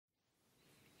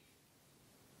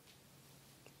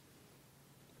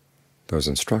those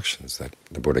instructions that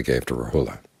the Buddha gave to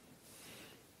Rahula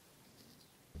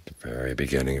at the very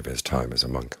beginning of his time as a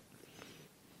monk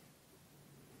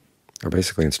are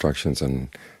basically instructions on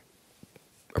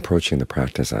approaching the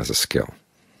practice as a skill.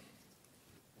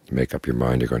 You make up your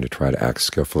mind you're going to try to act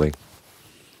skillfully,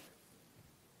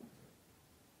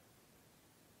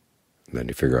 and then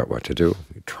you figure out what to do.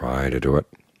 You try to do it.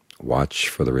 Watch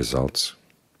for the results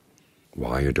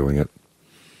while you're doing it.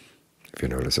 If you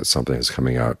notice that something is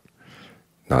coming out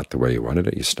not the way you wanted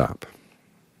it, you stop.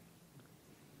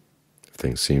 If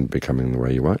things seem to be coming the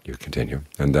way you want, you continue.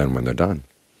 And then when they're done,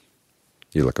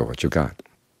 you look at what you got.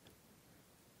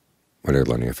 When you're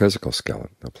learning a physical skill,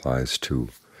 it applies to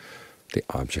the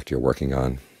object you're working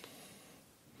on,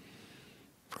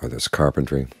 whether it's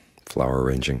carpentry, flower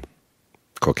arranging,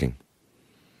 cooking.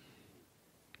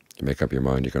 You make up your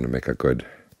mind you're going to make a good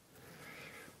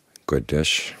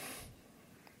dish,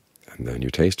 and then you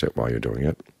taste it while you're doing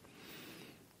it,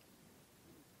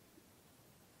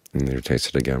 and then you taste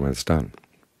it again when it's done.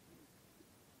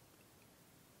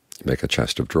 You make a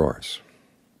chest of drawers.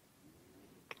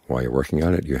 While you're working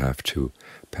on it, you have to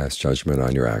pass judgment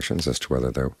on your actions as to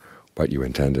whether they're what you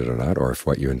intended or not, or if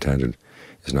what you intended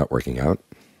is not working out,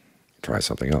 try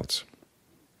something else.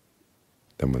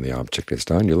 Then when the object is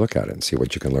done, you look at it and see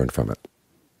what you can learn from it.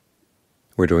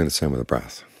 We're doing the same with the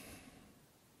breath.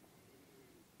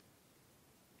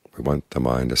 We want the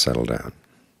mind to settle down.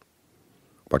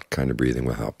 What kind of breathing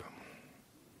will help?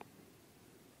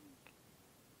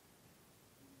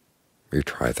 You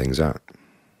try things out.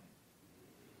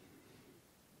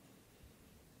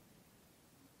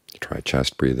 You try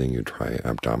chest breathing, you try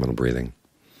abdominal breathing,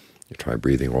 you try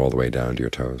breathing all the way down to your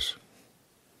toes.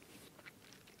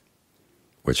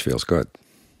 Which feels good?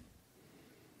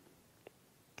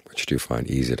 Which do you find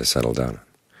easy to settle down on?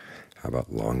 How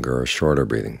about longer or shorter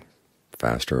breathing,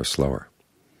 faster or slower?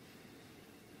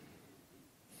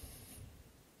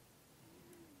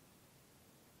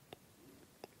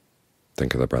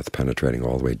 Think of the breath penetrating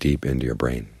all the way deep into your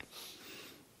brain.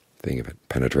 Think of it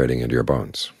penetrating into your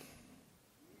bones.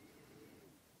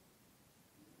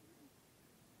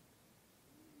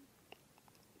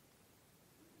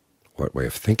 What way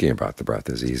of thinking about the breath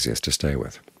is easiest to stay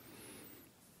with?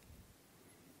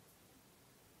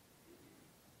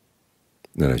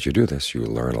 Then as you do this, you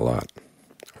learn a lot.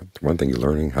 One thing, you're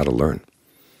learning how to learn.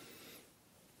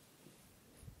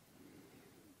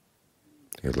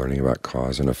 You're learning about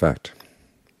cause and effect,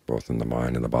 both in the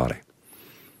mind and the body.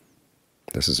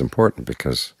 This is important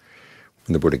because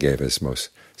when the Buddha gave his most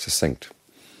succinct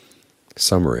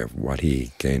summary of what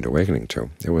he gained awakening to,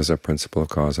 it was a principle of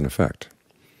cause and effect.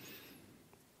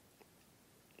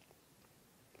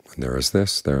 When there is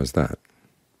this, there is that.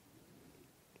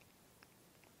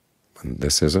 When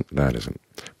this isn't, that isn't.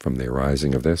 From the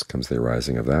arising of this comes the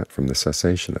arising of that. From the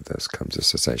cessation of this comes the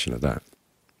cessation of that.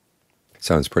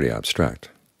 Sounds pretty abstract,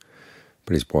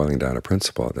 but he's boiling down a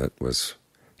principle that was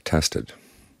tested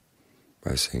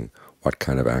by seeing what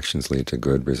kind of actions lead to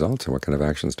good results and what kind of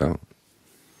actions don't.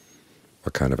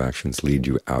 What kind of actions lead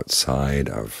you outside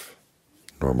of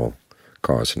normal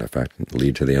cause and effect and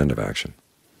lead to the end of action.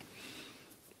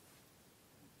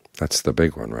 That's the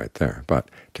big one right there. But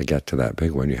to get to that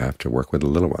big one, you have to work with the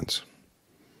little ones.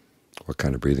 What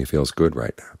kind of breathing feels good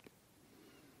right now?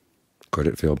 Could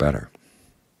it feel better?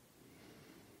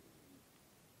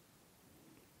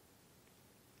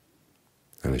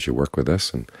 And as you work with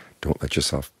this, and don't let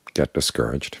yourself get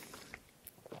discouraged,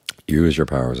 use your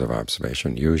powers of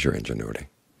observation, use your ingenuity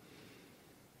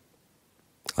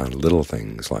on little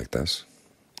things like this,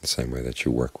 the same way that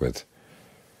you work with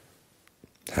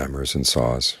hammers and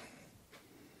saws,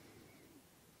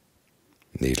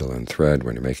 needle and thread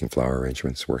when you're making flower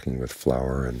arrangements, working with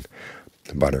flour and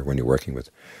butter when you're working with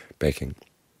baking.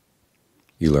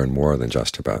 You learn more than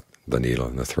just about the needle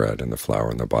and the thread and the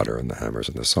flour and the butter and the hammers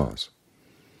and the saws.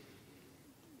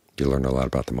 You learn a lot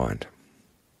about the mind.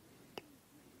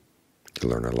 You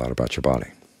learn a lot about your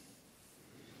body.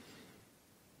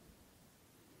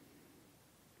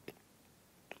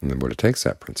 And the Buddha takes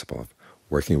that principle of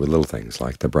working with little things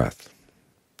like the breath,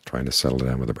 trying to settle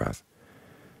down with the breath.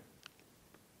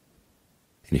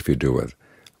 And if you do it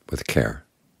with care,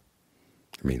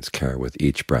 it means care with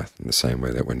each breath, in the same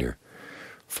way that when you're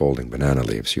folding banana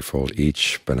leaves, you fold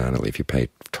each banana leaf. You pay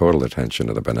total attention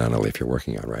to the banana leaf you're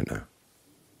working on right now.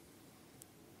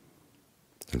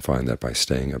 And find that by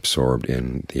staying absorbed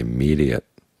in the immediate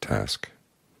task,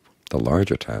 the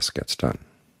larger task gets done.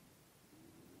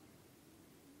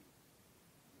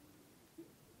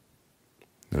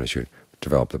 And as you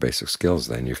develop the basic skills,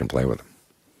 then you can play with them.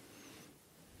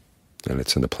 And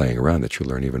it's in the playing around that you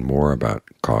learn even more about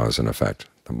cause and effect,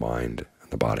 the mind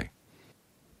and the body.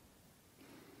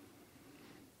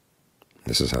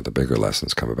 This is how the bigger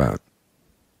lessons come about.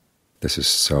 This is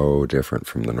so different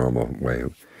from the normal way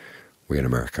we in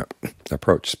America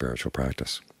approach spiritual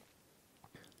practice.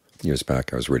 Years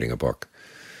back I was reading a book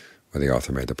where the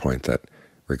author made the point that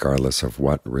regardless of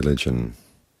what religion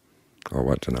or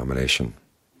what denomination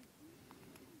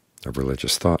of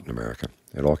religious thought in America,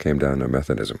 it all came down to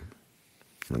Methodism.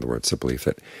 In other words, the belief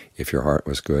that if your heart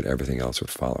was good, everything else would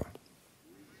follow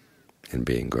in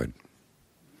being good.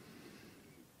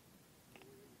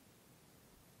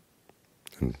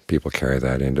 And people carry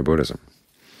that into Buddhism.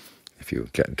 If you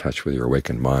get in touch with your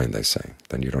awakened mind, they say,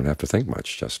 then you don't have to think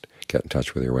much. Just get in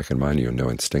touch with your awakened mind, and you'll know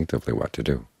instinctively what to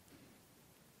do.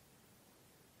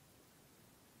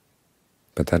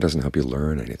 But that doesn't help you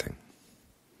learn anything.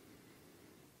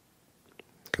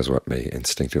 Because what may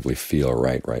instinctively feel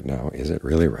right now, is it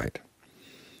really right?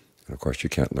 And of course you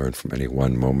can't learn from any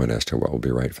one moment as to what will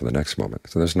be right for the next moment.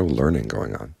 So there's no learning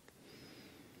going on.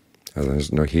 And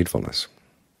there's no heedfulness.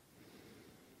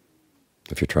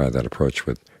 If you try that approach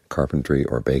with carpentry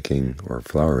or baking or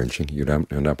flower wrenching, you'd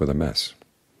end up with a mess.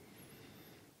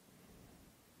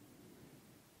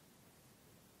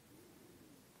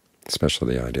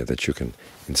 Especially the idea that you can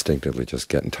instinctively just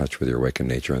get in touch with your awakened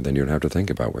nature, and then you don't have to think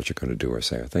about what you're going to do or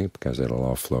say or think, because it'll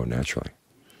all flow naturally.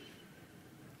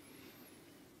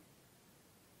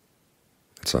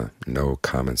 It's a no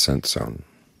common sense zone.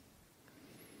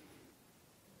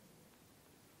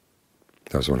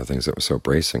 That was one of the things that was so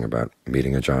bracing about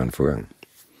meeting Ajahn Fuang,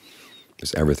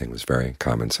 because everything was very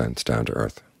common sense, down to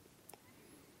earth.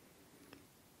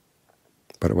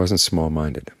 But it wasn't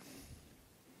small-minded.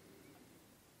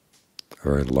 A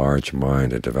very large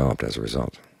mind had developed as a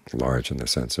result, large in the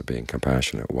sense of being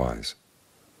compassionate, wise.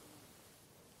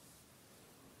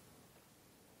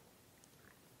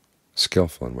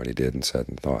 Skillful in what he did and said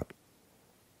and thought.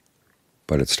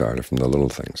 But it started from the little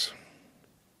things,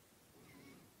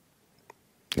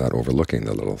 not overlooking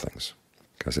the little things,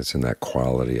 because it's in that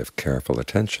quality of careful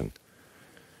attention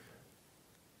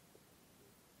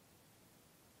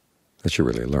that you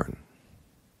really learn.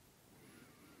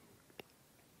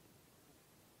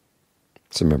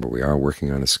 So remember, we are working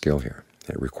on a skill here.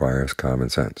 It requires common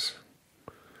sense.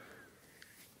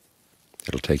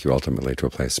 It'll take you ultimately to a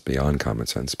place beyond common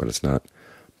sense, but it's not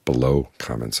below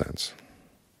common sense.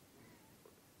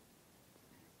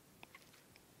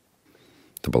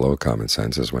 The below common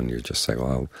sense is when you just say, well,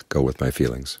 I'll go with my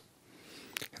feelings,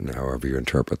 and however you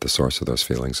interpret the source of those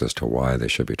feelings as to why they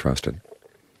should be trusted,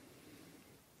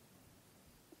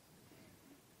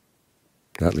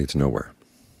 that leads nowhere.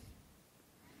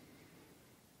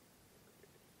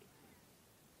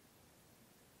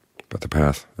 But the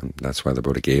path, and that's why the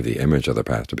Buddha gave the image of the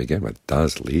path to begin with,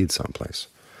 does lead someplace.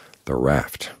 The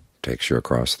raft takes you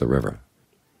across the river.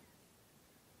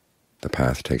 The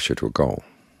path takes you to a goal.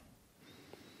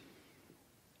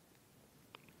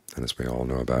 And as we all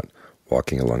know about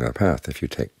walking along a path, if you're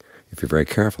very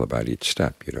careful about each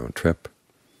step, you don't trip,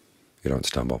 you don't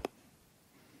stumble.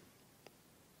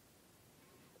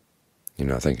 You're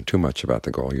not thinking too much about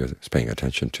the goal. You're paying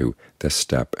attention to this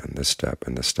step and this step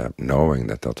and this step, knowing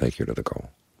that they'll take you to the goal.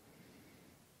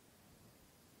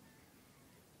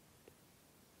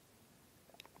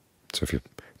 So if you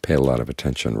pay a lot of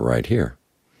attention right here,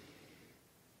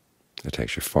 it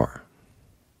takes you far.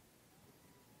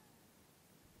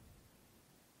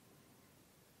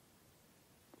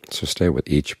 So stay with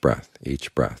each breath,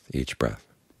 each breath, each breath.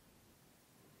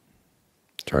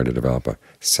 Try to develop a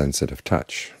sensitive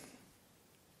touch,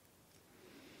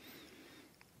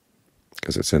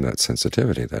 because it's in that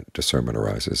sensitivity that discernment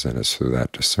arises, and it's through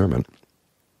that discernment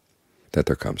that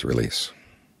there comes release.